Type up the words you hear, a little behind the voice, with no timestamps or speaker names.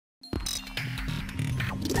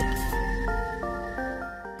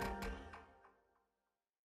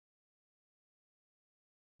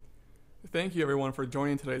Thank you everyone for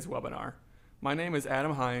joining today's webinar. My name is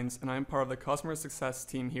Adam Hines and I'm part of the customer success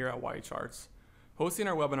team here at YCharts. Hosting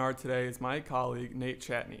our webinar today is my colleague Nate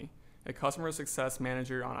Chatney, a customer success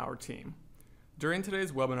manager on our team. During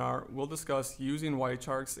today's webinar, we'll discuss using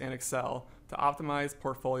YCharts and Excel to optimize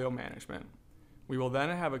portfolio management. We will then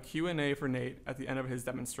have a Q&A for Nate at the end of his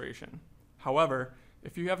demonstration. However,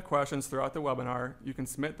 if you have questions throughout the webinar, you can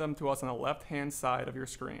submit them to us on the left-hand side of your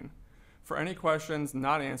screen. For any questions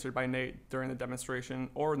not answered by Nate during the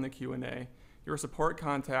demonstration or in the Q&A, your support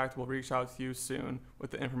contact will reach out to you soon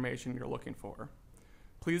with the information you're looking for.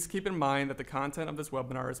 Please keep in mind that the content of this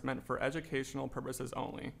webinar is meant for educational purposes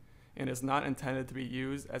only and is not intended to be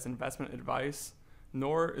used as investment advice,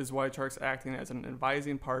 nor is YCharts acting as an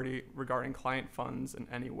advising party regarding client funds in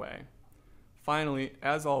any way. Finally,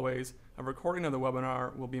 as always, a recording of the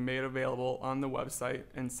webinar will be made available on the website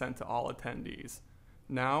and sent to all attendees.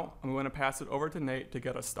 Now, I'm going to pass it over to Nate to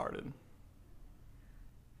get us started.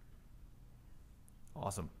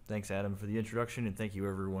 Awesome. Thanks, Adam, for the introduction, and thank you,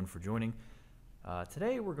 everyone, for joining.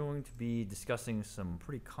 Today, we're going to be discussing some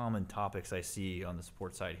pretty common topics I see on the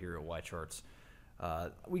support side here at YCharts.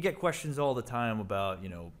 We get questions all the time about,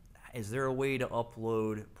 is there a way to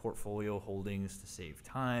upload portfolio holdings to save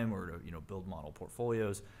time or to, build model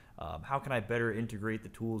portfolios? How can I better integrate the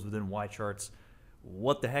tools within YCharts?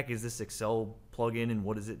 What the heck is this Excel plugin and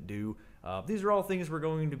what does it do? These are all things we're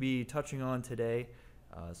going to be touching on today.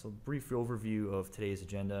 So brief overview of today's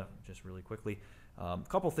agenda, just really quickly. A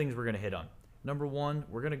couple things we're going to hit on. Number one,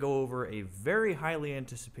 we're going to go over a very highly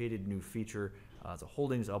anticipated new feature. It's a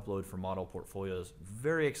holdings upload for model portfolios.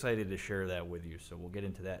 Very excited to share that with you, so we'll get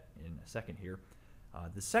into that in a second here.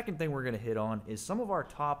 The second thing we're going to hit on is some of our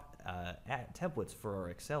top templates for our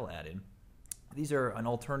Excel add-in. These are an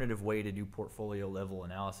alternative way to do portfolio level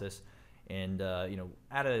analysis and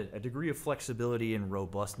add a degree of flexibility and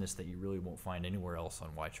robustness that you really won't find anywhere else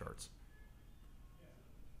on YCharts.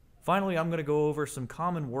 Finally, I'm going to go over some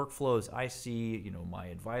common workflows I see my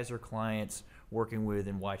advisor clients working with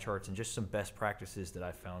in YCharts and just some best practices that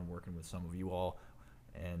I found working with some of you all,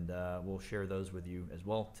 and we'll share those with you as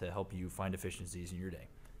well to help you find efficiencies in your day.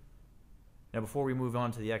 Now, before we move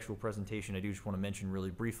on to the actual presentation, I do just want to mention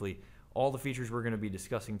really briefly all the features we're going to be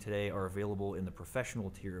discussing today are available in the professional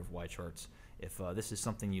tier of YCharts. If this is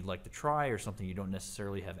something you'd like to try or something you don't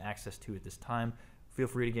necessarily have access to at this time, feel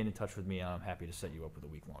free to get in touch with me and I'm happy to set you up with a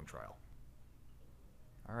week-long trial.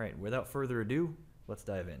 All right, without further ado, let's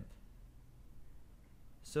dive in.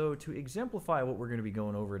 So to exemplify what we're going to be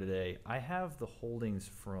going over today, I have the holdings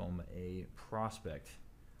from a prospect.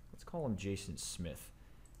 Let's call him Jason Smith.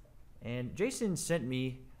 And Jason sent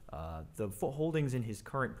me the holdings in his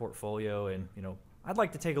current portfolio, and I'd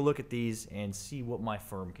like to take a look at these and see what my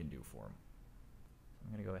firm can do for him.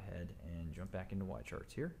 I'm going to go ahead and jump back into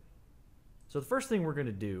YCharts here. So the first thing we're going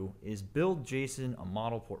to do is build Jason a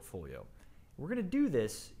model portfolio. We're going to do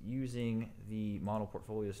this using the model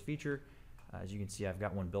portfolios feature. As you can see, I've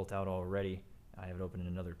got one built out already. I have it open in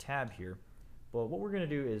another tab here. But what we're going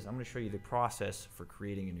to do is I'm going to show you the process for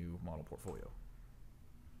creating a new model portfolio.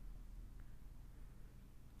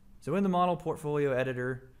 So in the model portfolio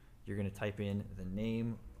editor, you're going to type in the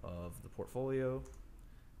name of the portfolio.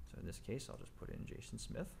 So in this case, I'll just put in Jason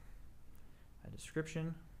Smith. A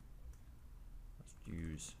description. Let's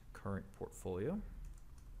use current portfolio.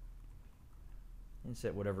 And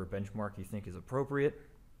set whatever benchmark you think is appropriate.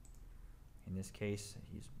 In this case,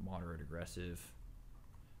 he's moderate aggressive.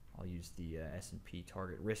 I'll use the S&P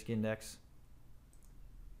target risk index.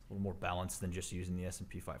 A little more balanced than just using the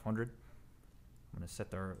S&P 500. I'm going to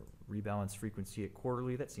set the rebalance frequency at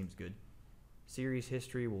quarterly. That seems good. Series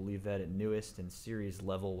history, we'll leave that at newest, and series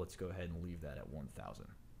level, let's go ahead and leave that at 1000.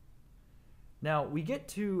 Now, we get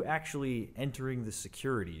to actually entering the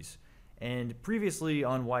securities. And previously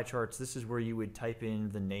on YCharts, this is where you would type in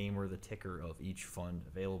the name or the ticker of each fund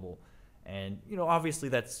available. And, obviously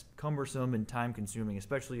that's cumbersome and time consuming,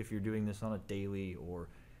 especially if you're doing this on a daily or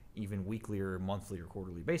even weekly or monthly or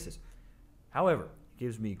quarterly basis. However, it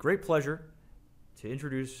gives me great pleasure to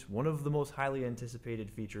introduce one of the most highly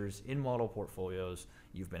anticipated features in model portfolios.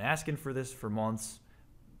 You've been asking for this for months,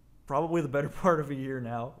 probably the better part of a year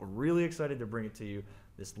now. We're really excited to bring it to you,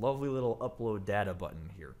 this lovely little upload data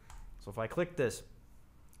button here. So if I click this,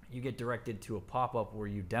 you get directed to a pop-up where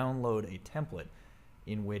you download a template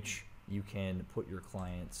in which you can put your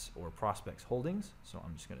clients or prospects holdings. So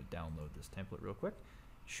I'm just going to download this template real quick,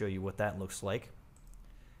 show you what that looks like.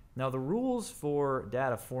 Now the rules for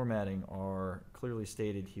data formatting are clearly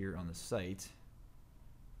stated here on the site.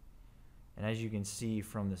 And as you can see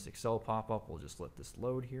from this Excel pop-up, we'll just let this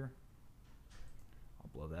load here. I'll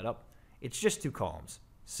blow that up. It's just two columns,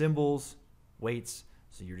 symbols weights.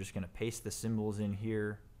 So you're just going to paste the symbols in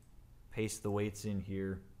here, paste the weights in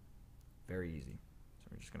here. Very easy. So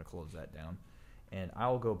we're just going to close that down. And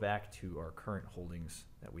I'll go back to our current holdings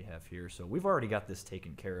that we have here. So we've already got this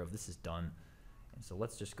taken care of. This is done. And so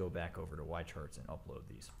let's just go back over to YCharts and upload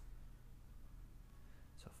these.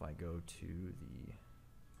 So if I go to the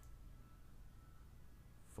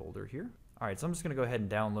folder here. All right, so I'm just going to go ahead and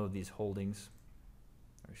download these holdings,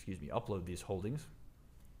 or excuse me, upload these holdings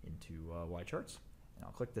into YCharts. And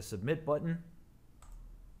I'll click the submit button.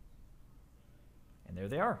 And there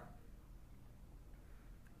they are.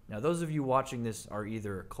 Now, those of you watching this are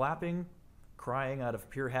either clapping, crying out of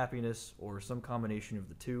pure happiness, or some combination of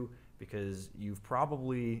the two, because you've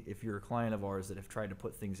probably, if you're a client of ours that have tried to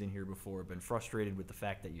put things in here before, been frustrated with the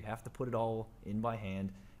fact that you have to put it all in by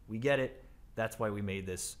hand. We get it. That's why we made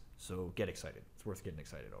this. So get excited. It's worth getting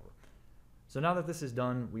excited over. So now that this is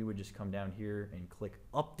done, we would just come down here and click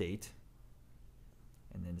Update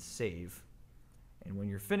and then Save. And when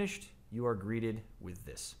you're finished, you are greeted with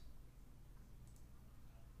this.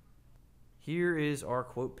 Here is our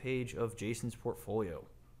quote page of Jason's portfolio.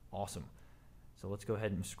 Awesome. So let's go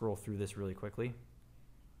ahead and scroll through this really quickly.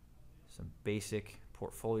 Some basic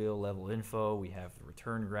portfolio level info. We have the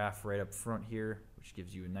return graph right up front here, which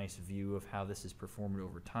gives you a nice view of how this has performed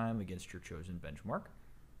over time against your chosen benchmark.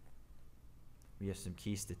 We have some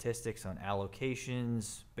key statistics on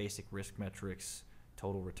allocations, basic risk metrics,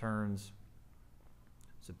 total returns,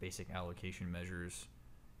 some basic allocation measures,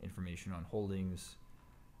 information on holdings,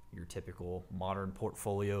 your typical modern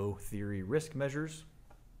portfolio theory risk measures,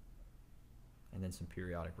 and then some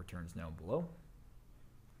periodic returns down below.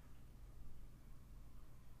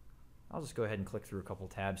 I'll just go ahead and click through a couple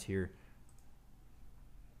tabs here.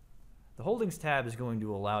 The holdings tab is going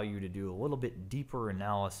to allow you to do a little bit deeper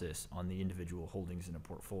analysis on the individual holdings in a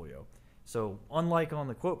portfolio. So unlike on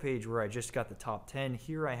the quote page where I just got the top 10,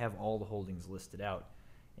 here I have all the holdings listed out.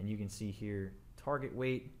 And you can see here target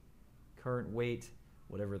weight, current weight,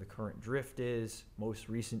 whatever the current drift is, most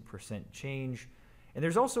recent percent change. And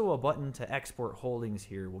there's also a button to export holdings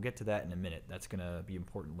here. We'll get to that in a minute. That's going to be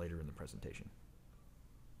important later in the presentation.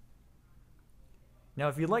 Now,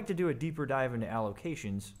 if you'd like to do a deeper dive into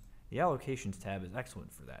allocations, the allocations tab is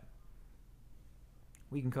excellent for that.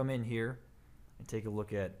 We can come in here and take a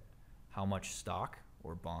look at how much stock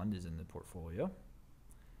or bond is in the portfolio.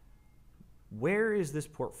 Where is this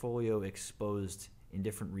portfolio exposed in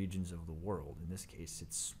different regions of the world? In this case,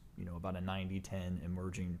 it's about a 90-10 a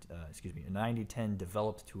 90-10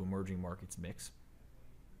 developed to emerging markets mix.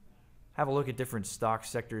 Have a look at different stock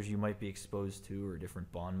sectors you might be exposed to, or different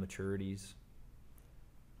bond maturities,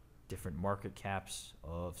 different market caps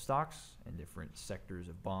of stocks and different sectors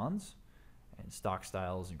of bonds, and stock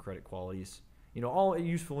styles and credit qualities. All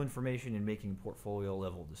useful information in making portfolio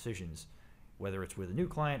level decisions, whether it's with a new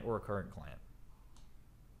client or a current client.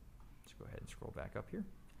 Let's go ahead and scroll back up here.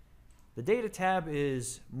 The data tab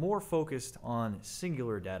is more focused on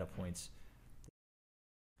singular data points.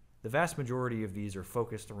 The vast majority of these are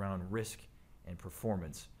focused around risk and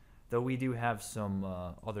performance, though we do have some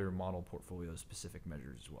other model portfolio specific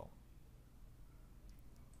measures as well.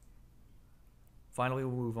 Finally,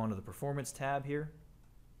 we'll move on to the performance tab here.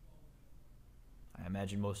 I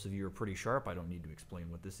imagine most of you are pretty sharp. I don't need to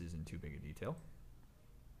explain what this is in too big a detail.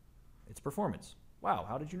 It's performance. Wow,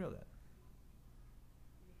 how did you know that?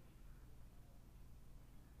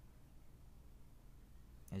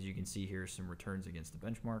 As you can see here, some returns against the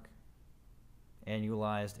benchmark,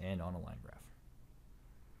 annualized and on a line graph.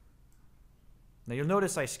 Now you'll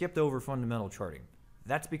notice I skipped over fundamental charting.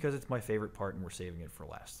 That's because it's my favorite part and we're saving it for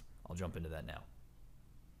last. I'll jump into that now.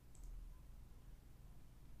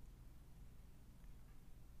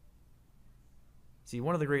 See,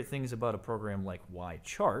 one of the great things about a program like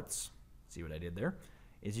YCharts, see what I did there,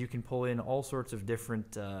 is you can pull in all sorts of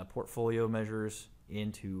different portfolio measures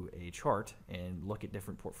into a chart and look at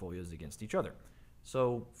different portfolios against each other.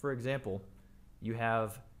 So, for example, you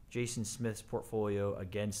have Jason Smith's portfolio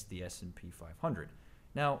against the S&P 500.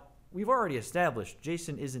 Now, we've already established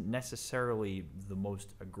Jason isn't necessarily the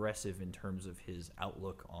most aggressive in terms of his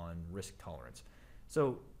outlook on risk tolerance.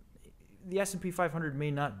 So, the S&P 500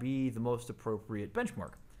 may not be the most appropriate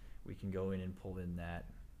benchmark. We can go in and pull in that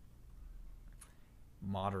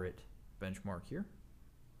moderate benchmark here.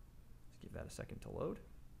 Let's give that a second to load.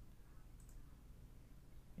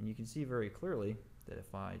 And you can see very clearly that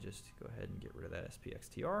if I just go ahead and get rid of that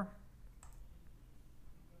SPXTR,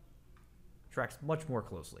 tracks much more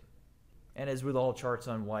closely. And as with all charts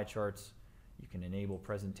on YCharts, you can enable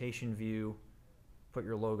presentation view, put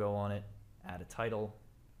your logo on it, add a title,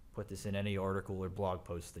 put this in any article or blog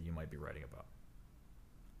post that you might be writing about.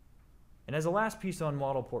 And as a last piece on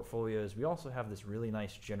model portfolios, we also have this really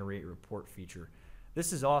nice generate report feature.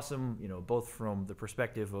 This is awesome, both from the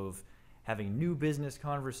perspective of having new business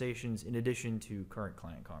conversations in addition to current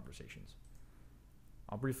client conversations.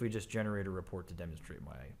 I'll briefly just generate a report to demonstrate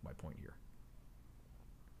my point here.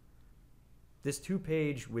 This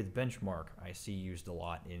 2-page with benchmark I see used a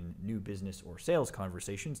lot in new business or sales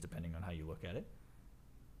conversations, depending on how you look at it.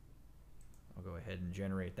 I'll go ahead and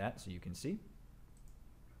generate that so you can see.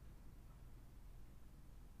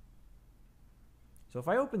 So if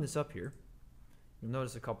I open this up here, you'll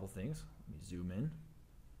notice a couple things. Let me zoom in.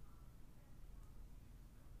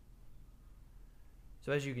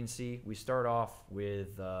 So as you can see, we start off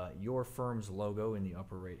with your firm's logo in the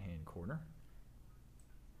upper right-hand corner.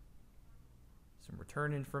 Some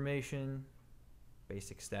return information,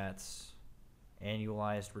 basic stats,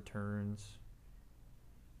 annualized returns,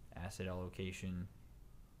 asset allocation,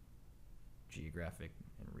 geographic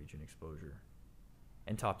and region exposure,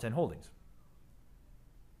 and top 10 holdings.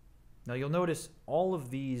 Now you'll notice all of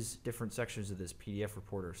these different sections of this PDF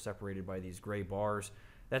report are separated by these gray bars.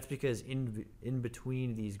 That's because in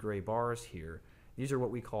between these gray bars here, these are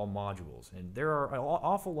what we call modules. And there are an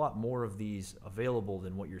awful lot more of these available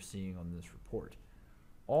than what you're seeing on this report.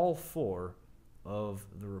 All 4 of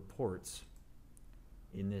the reports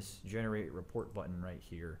in this generate report button right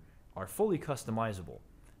here are fully customizable.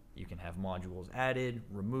 You can have modules added,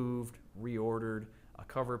 removed, reordered, a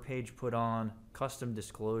cover page put on, custom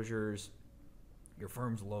disclosures, your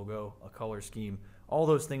firm's logo, a color scheme. All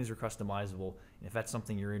those things are customizable. And if that's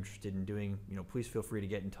something you're interested in doing, please feel free to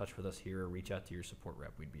get in touch with us here or reach out to your support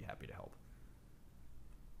rep. We'd be happy to help.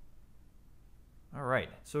 All right,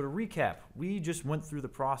 so to recap, we just went through the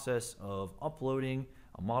process of uploading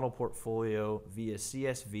a model portfolio via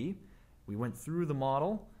CSV. We went through the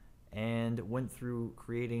model and went through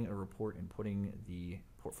creating a report and putting the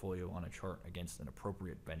portfolio on a chart against an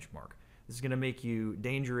appropriate benchmark. This is going to make you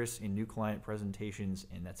dangerous in new client presentations,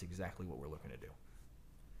 and that's exactly what we're looking to do.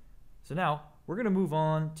 So now we're going to move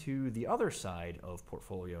on to the other side of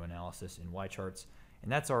portfolio analysis in YCharts,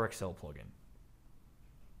 and that's our Excel plugin.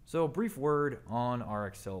 So a brief word on our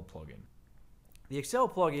Excel plugin. The Excel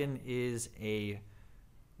plugin is a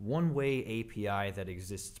one-way API that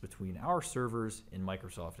exists between our servers and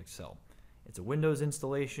Microsoft Excel. It's a Windows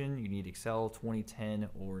installation. You need Excel 2010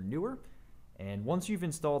 or newer. And once you've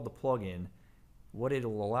installed the plugin, what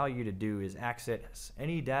it'll allow you to do is access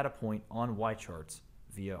any data point on YCharts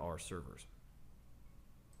via our servers.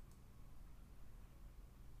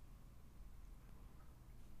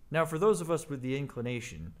 Now, for those of us with the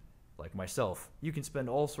inclination, like myself, you can spend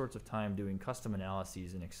all sorts of time doing custom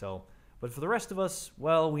analyses in Excel. But for the rest of us,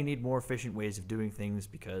 well, we need more efficient ways of doing things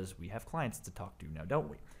because we have clients to talk to now, don't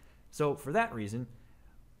we? So for that reason,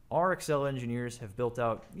 our Excel engineers have built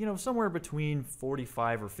out, somewhere between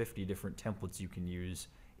 45 or 50 different templates you can use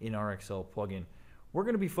in our Excel plugin. We're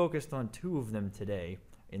going to be focused on 2 of them today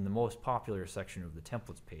in the most popular section of the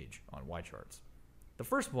templates page on YCharts. The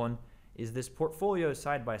first one is this portfolio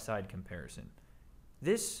side-by-side comparison.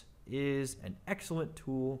 This is an excellent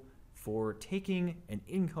tool for taking an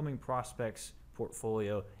incoming prospect's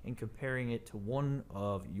portfolio and comparing it to one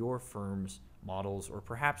of your firm's models, or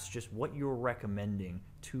perhaps just what you're recommending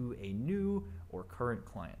to a new or current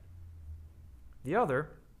client. The other,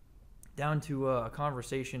 down to a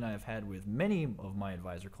conversation I've had with many of my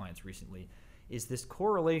advisor clients recently, is this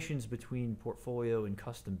correlations between portfolio and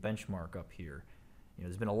custom benchmark up here.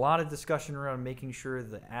 There's been a lot of discussion around making sure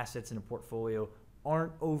the assets in a portfolio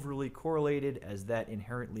aren't overly correlated, as that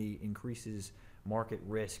inherently increases market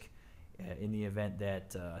risk in the event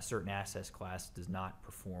that a certain asset class does not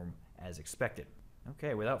perform as expected.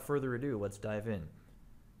 Okay, without further ado, let's dive in.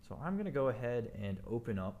 So I'm going to go ahead and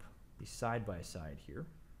open up the side-by-side here.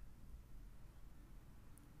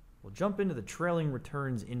 We'll jump into the trailing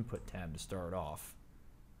returns input tab to start off.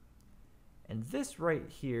 And this right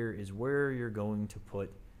here is where you're going to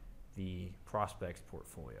put the prospect's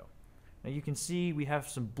portfolio. Now you can see we have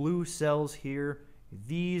some blue cells here.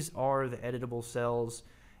 These are the editable cells,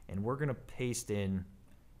 and we're going to paste in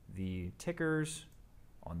the tickers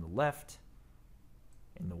on the left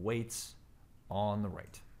and the weights on the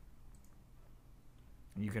right.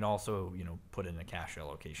 You can also, put in a cash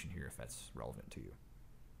allocation here if that's relevant to you.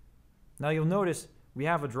 Now you'll notice we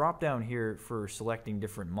have a drop down here for selecting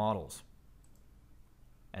different models.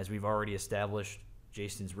 As we've already established,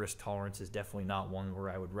 Jason's risk tolerance is definitely not one where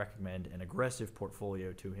I would recommend an aggressive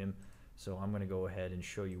portfolio to him. So I'm going to go ahead and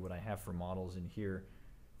show you what I have for models in here.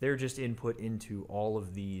 They're just input into all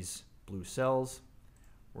of these blue cells.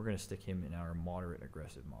 We're going to stick him in our moderate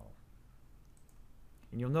aggressive model.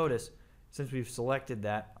 And you'll notice Since we've selected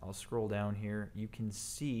that, I'll scroll down here. You can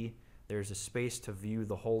see there's a space to view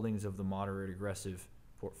the holdings of the moderate aggressive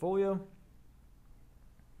portfolio.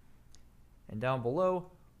 And down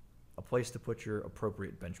below, a place to put your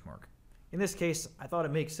appropriate benchmark. In this case, I thought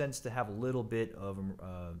it makes sense to have a little bit of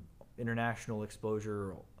international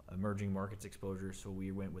exposure, emerging markets exposure, so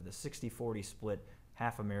we went with a 60-40 split,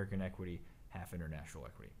 half American equity, half international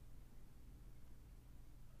equity.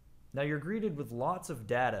 Now you're greeted with lots of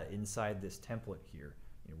data inside this template here.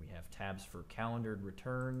 We have tabs for calendared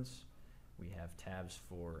returns, we have tabs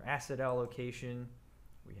for asset allocation,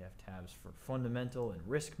 we have tabs for fundamental and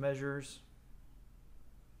risk measures.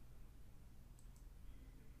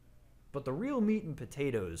 But the real meat and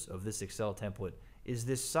potatoes of this Excel template is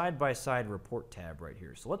this side-by-side report tab right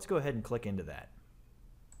here. So let's go ahead and click into that.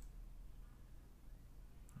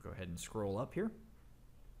 Go ahead and scroll up here.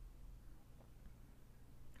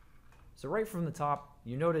 So right from the top,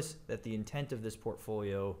 you notice that the intent of this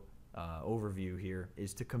portfolio overview here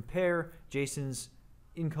is to compare Jason's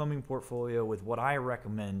incoming portfolio with what I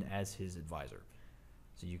recommend as his advisor.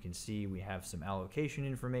 So you can see we have some allocation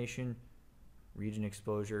information, region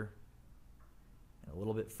exposure, and a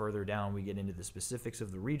little bit further down we get into the specifics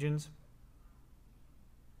of the regions,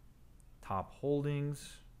 top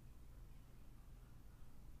holdings,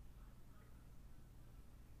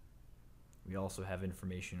 we also have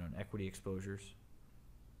information on equity exposures,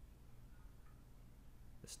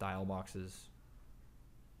 the style boxes.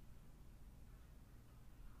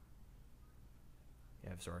 We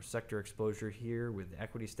have our sector exposure here with the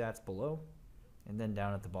equity stats below, and then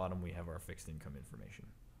down at the bottom we have our fixed income information.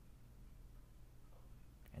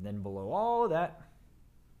 And then below all of that,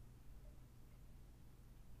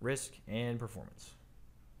 risk and performance.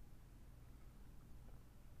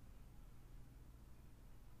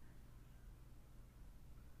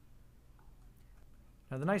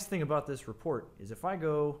 Now the nice thing about this report is if I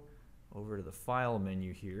go over to the File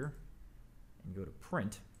menu here and go to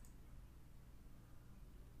Print,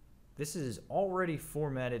 this is already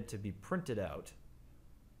formatted to be printed out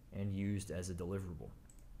and used as a deliverable.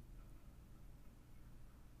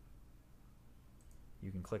 You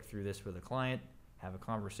can click through this with a client, have a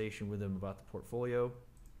conversation with them about the portfolio,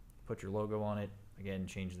 put your logo on it, again,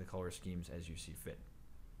 change the color schemes as you see fit.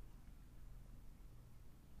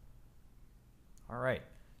 All right,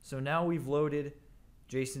 so now we've loaded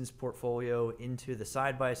Jason's portfolio into the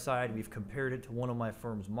side-by-side. We've compared it to one of my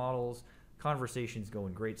firm's models. Conversation's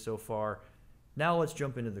going great so far. Now let's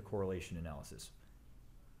jump into the correlation analysis.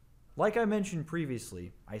 Like I mentioned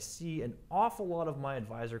previously, I see an awful lot of my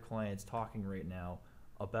advisor clients talking right now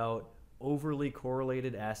about overly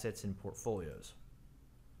correlated assets in portfolios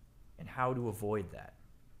and how to avoid that.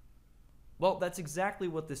 Well, that's exactly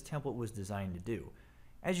what this template was designed to do.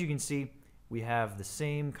 As you can see, we have the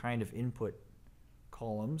same kind of input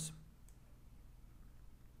columns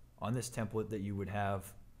on this template that you would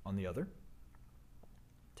have on the other.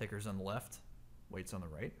 Tickers on the left, weights on the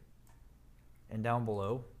right. And down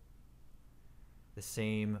below, the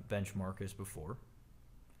same benchmark as before.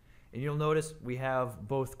 And you'll notice we have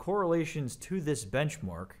both correlations to this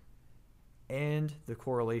benchmark and the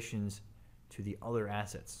correlations to the other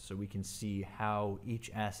assets, so we can see how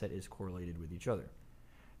each asset is correlated with each other.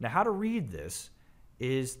 Now, how to read this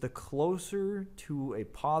is the closer to a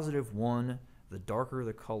 +1, the darker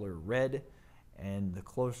the color red, and the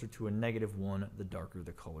closer to a -1, the darker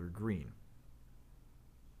the color green.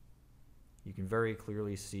 You can very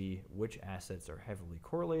clearly see which assets are heavily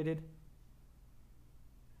correlated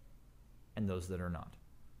and those that are not.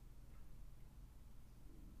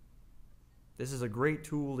 This is a great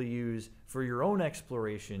tool to use for your own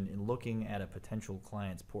exploration in looking at a potential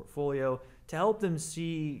client's portfolio to help them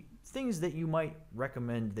see things that you might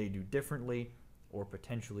recommend they do differently or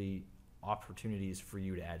potentially opportunities for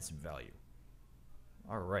you to add some value.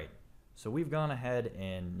 All right, so we've gone ahead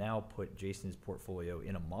and now put Jason's portfolio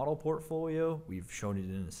in a model portfolio. We've shown it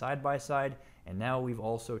in a side-by-side, and now we've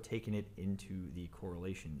also taken it into the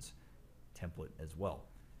correlations template as well.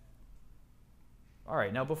 All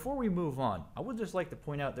right, now before we move on, I would just like to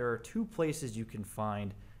point out there are two places you can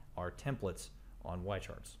find our templates on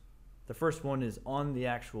YCharts. The first one is on the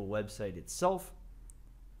actual website itself.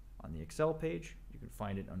 On the Excel page, you can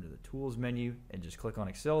find it under the Tools menu and just click on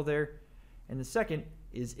Excel there. And the second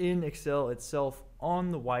is in Excel itself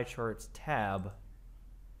on the YCharts tab.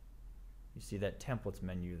 You see that Templates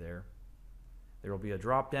menu there. There will be a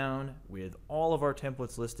drop-down with all of our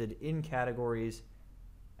templates listed in categories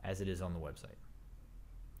as it is on the website.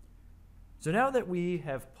 So now that we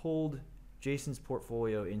have pulled Jason's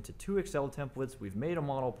portfolio into 2 Excel templates, we've made a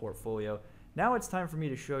model portfolio, Now it's time for me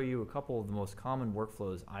to show you a couple of the most common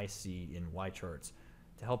workflows I see in YCharts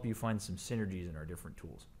to help you find some synergies in our different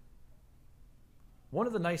tools. One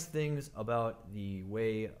of the nice things about the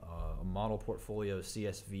way a model portfolio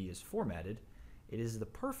CSV is formatted, it is the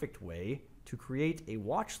perfect way to create a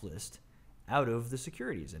watch list out of the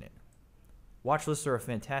securities in it. Watch lists are a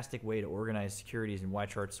fantastic way to organize securities in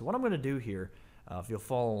YCharts. So what I'm going to do here, if you'll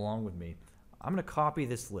follow along with me, I'm going to copy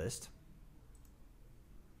this list.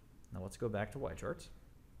 Now let's go back to YCharts.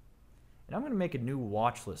 And I'm going to make a new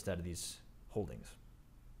watch list out of these holdings.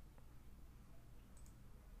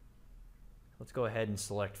 Let's go ahead and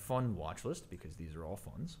select Fund Watch List because these are all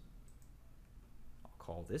funds. I'll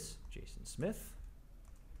call this Jason Smith.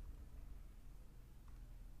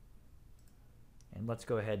 And let's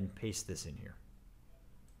go ahead and paste this in here.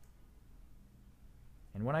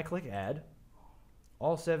 And when I click Add,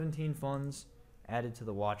 all 17 funds added to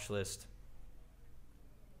the watch list.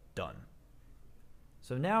 Done.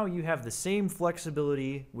 So now you have the same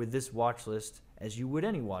flexibility with this watch list as you would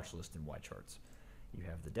any watch list in YCharts. You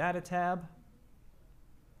have the Data tab.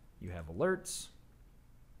 You have alerts.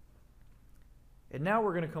 And now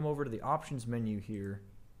we're going to come over to the Options menu here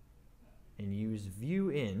and use View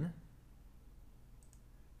In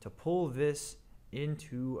to pull this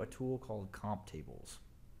into a tool called Comp Tables.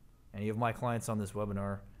 Any of my clients on this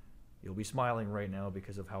webinar, you'll be smiling right now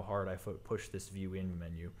because of how hard I push this View In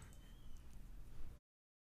menu.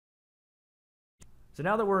 So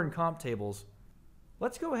now that we're in Comp Tables,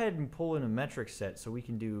 let's go ahead and pull in a metric set so we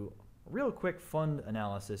can do a real quick fund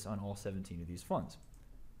analysis on all 17 of these funds.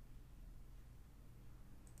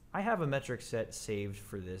 I have a metric set saved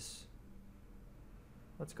for this.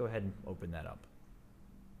 Let's go ahead and open that up.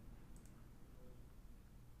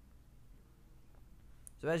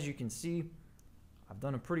 So as you can see, I've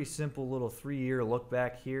done a pretty simple little 3-year look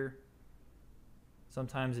back here.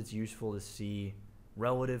 Sometimes it's useful to see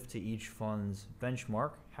relative to each fund's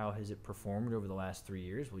benchmark, how has it performed over the last 3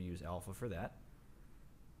 years. We'll use alpha for that.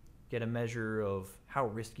 Get a measure of how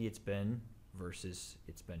risky it's been versus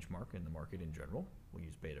its benchmark in the market in general. We'll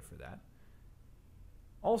use beta for that.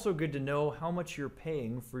 Also good to know how much you're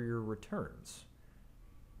paying for your returns.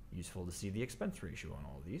 Useful to see the expense ratio on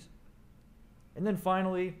all of these. And then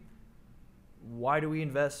finally, why do we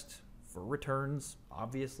invest? For returns,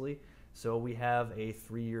 obviously. So we have a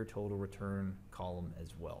 3-year total return column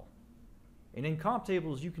as well. And in comp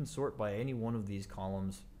tables, you can sort by any one of these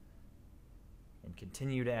columns and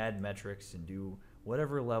continue to add metrics and do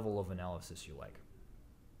whatever level of analysis you like.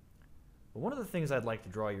 But one of the things I'd like to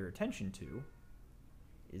draw your attention to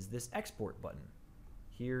is this export button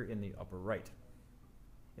here in the upper right.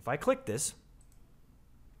 If I click this,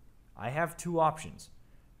 I have 2 options.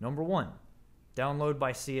 Number 1, download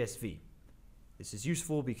by CSV. This is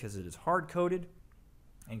useful because it is hard-coded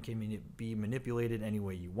and can be manipulated any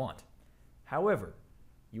way you want. However,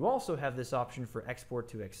 you also have this option for export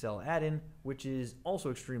to Excel add-in, which is also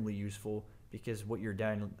extremely useful because what you're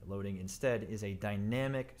downloading instead is a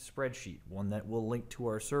dynamic spreadsheet, one that will link to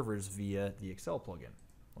our servers via the Excel plugin.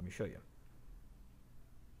 Let me show you.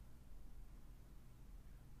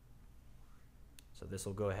 So this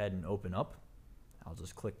will go ahead and open up. I'll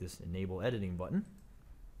just click this Enable Editing button.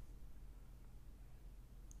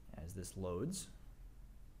 As this loads,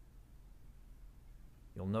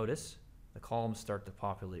 you'll notice the columns start to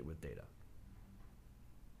populate with data.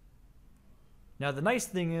 Now the nice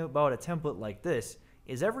thing about a template like this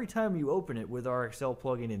is every time you open it with our Excel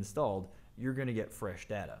plugin installed, you're going to get fresh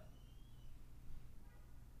data.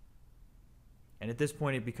 And at this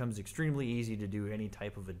point it becomes extremely easy to do any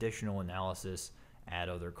type of additional analysis, add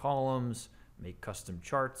other columns, make custom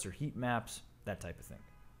charts or heat maps, that type of thing.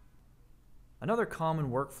 Another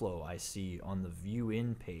common workflow I see on the View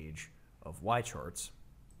In page of YCharts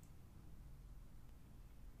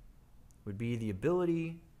would be the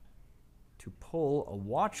ability to pull a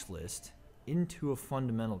watch list into a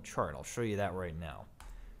fundamental chart. I'll show you that right now.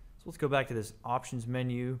 So let's go back to this Options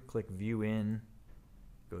menu, click View In,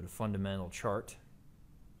 go to Fundamental Chart.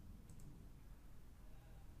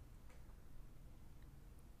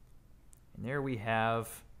 And there we have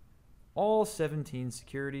all 17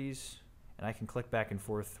 securities. And I can click back and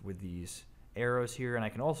forth with these arrows here, and I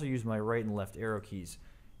can also use my right and left arrow keys.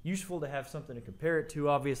 Useful to have something to compare it to,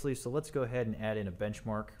 obviously, so let's go ahead and add in a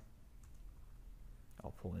benchmark.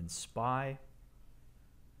 I'll pull in SPY.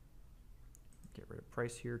 Get rid of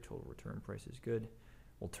price here, total return price is good.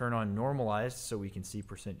 We'll turn on normalized so we can see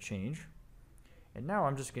percent change. And now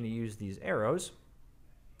I'm just going to use these arrows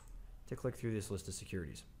to click through this list of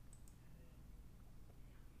securities.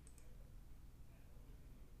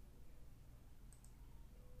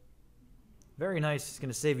 Very nice. It's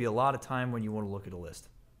going to save you a lot of time when you want to look at a list.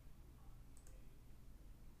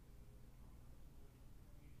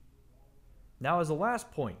 Now, as a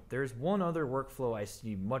last point, there's one other workflow I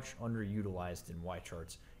see much underutilized in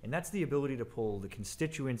YCharts, and that's the ability to pull the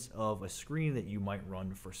constituents of a screen that you might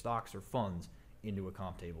run for stocks or funds into a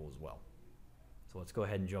comp table as well. So let's go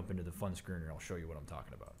ahead and jump into the fund screen and I'll show you what I'm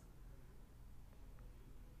talking about.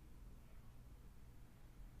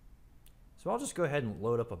 So I'll just go ahead and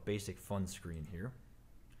load up a basic fund screen here.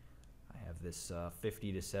 I have this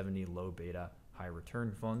 50 to 70 low beta high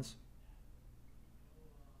return funds.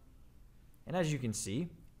 And as you can see,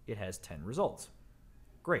 it has 10 results.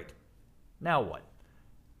 Great. Now what?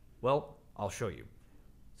 Well, I'll show you.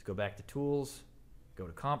 Let's go back to Tools, go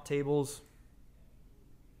to Comp Tables.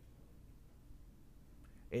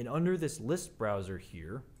 And under this list browser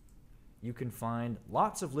here, you can find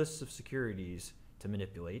lots of lists of securities to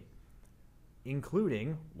manipulate,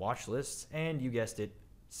 including watch lists and, you guessed it,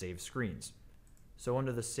 saved screens. So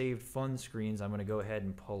under the saved fund screens, I'm going to go ahead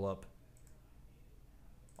and pull up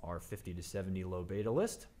our 50 to 70 low beta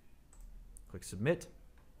list. Click Submit.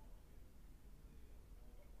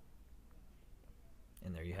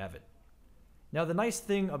 And there you have it. Now the nice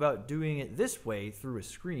thing about doing it this way through a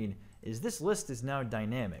screen is this list is now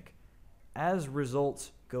dynamic. As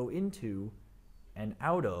results go into and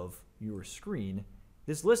out of your screen,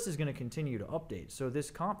 this list is going to continue to update. So this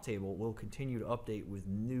comp table will continue to update with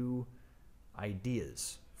new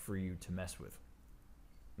ideas for you to mess with.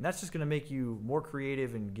 And that's just going to make you more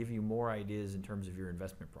creative and give you more ideas in terms of your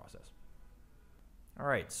investment process. All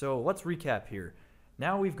right, so let's recap here.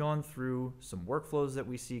 Now we've gone through some workflows that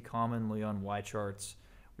we see commonly on YCharts.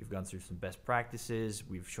 We've gone through some best practices.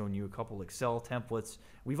 We've shown you a couple Excel templates.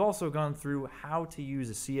 We've also gone through how to use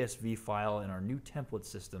a CSV file in our new template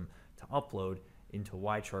system to upload into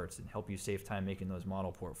YCharts and help you save time making those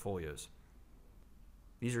model portfolios.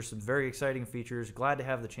 These are some very exciting features. Glad to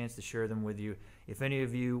have the chance to share them with you. If any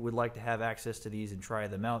of you would like to have access to these and try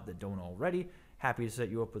them out that don't already, happy to set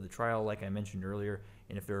you up with a trial like I mentioned earlier.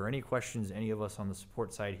 And if there are any questions any of us on the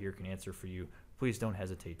support side here can answer for you, please don't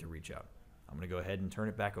hesitate to reach out. I'm going to go ahead and turn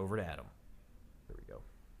it back over to Adam. There we go.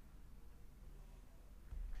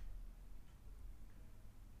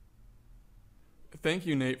 Thank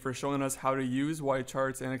you, Nate, for showing us how to use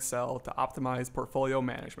YCharts and Excel to optimize portfolio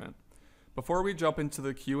management. Before we jump into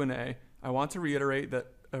the Q&A, I want to reiterate that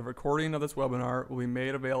a recording of this webinar will be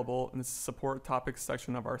made available in the support topics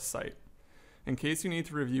section of our site, in case you need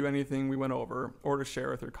to review anything we went over or to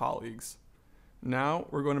share with your colleagues. Now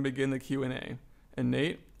we're going to begin the Q&A, and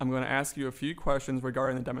Nate, I'm going to ask you a few questions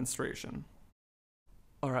regarding the demonstration.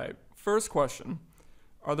 All right, first question.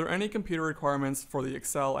 Are there any computer requirements for the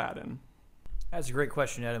Excel add-in? That's a great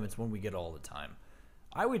question, Adam. It's one we get all the time.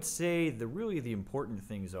 I would say really the important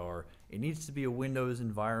things are it needs to be a Windows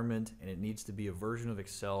environment and it needs to be a version of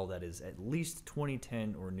Excel that is at least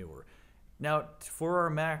 2010 or newer. Now, for our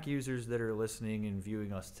Mac users that are listening and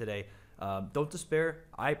viewing us today, don't despair.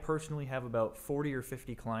 I personally have about 40 or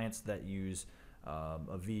 50 clients that use a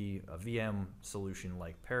VM solution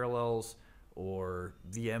like Parallels or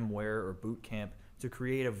VMware or Boot Camp to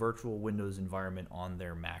create a virtual Windows environment on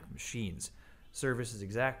their Mac machines. Service is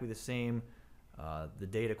exactly the same. The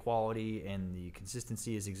data quality and the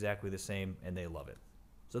consistency is exactly the same, and they love it.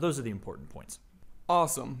 So those are the important points.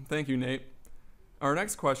 Awesome. Thank you, Nate. Our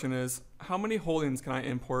next question is, how many holdings can I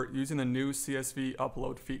import using the new CSV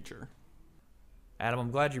upload feature? Adam,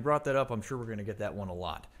 I'm glad you brought that up. I'm sure we're going to get that one a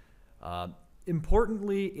lot.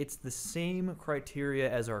 Importantly, it's the same criteria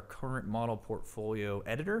as our current model portfolio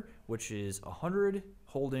editor, which is 100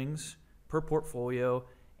 holdings per portfolio.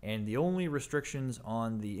 And the only restrictions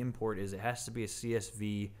on the import is it has to be a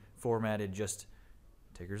CSV formatted, just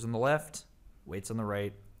tickers on the left, weights on the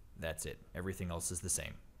right. That's it. Everything else is the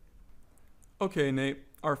same. Okay, Nate.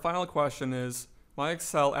 Our final question is, my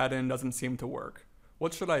Excel add-in doesn't seem to work.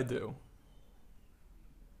 What should I do?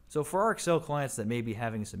 So for our Excel clients that may be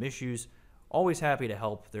having some issues, always happy to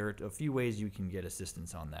help. There are a few ways you can get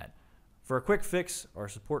assistance on that. For a quick fix, our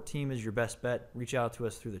support team is your best bet. Reach out to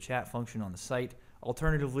us through the chat function on the site.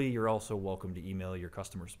 Alternatively, you're also welcome to email your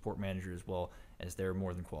customer support manager as well, as they're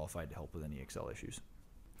more than qualified to help with any Excel issues.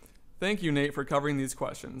 Thank you, Nate, for covering these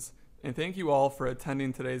questions, and thank you all for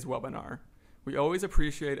attending today's webinar. We always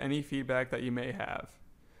appreciate any feedback that you may have.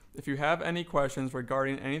 If you have any questions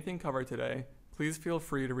regarding anything covered today, please feel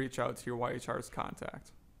free to reach out to your YCharts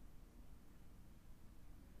contact.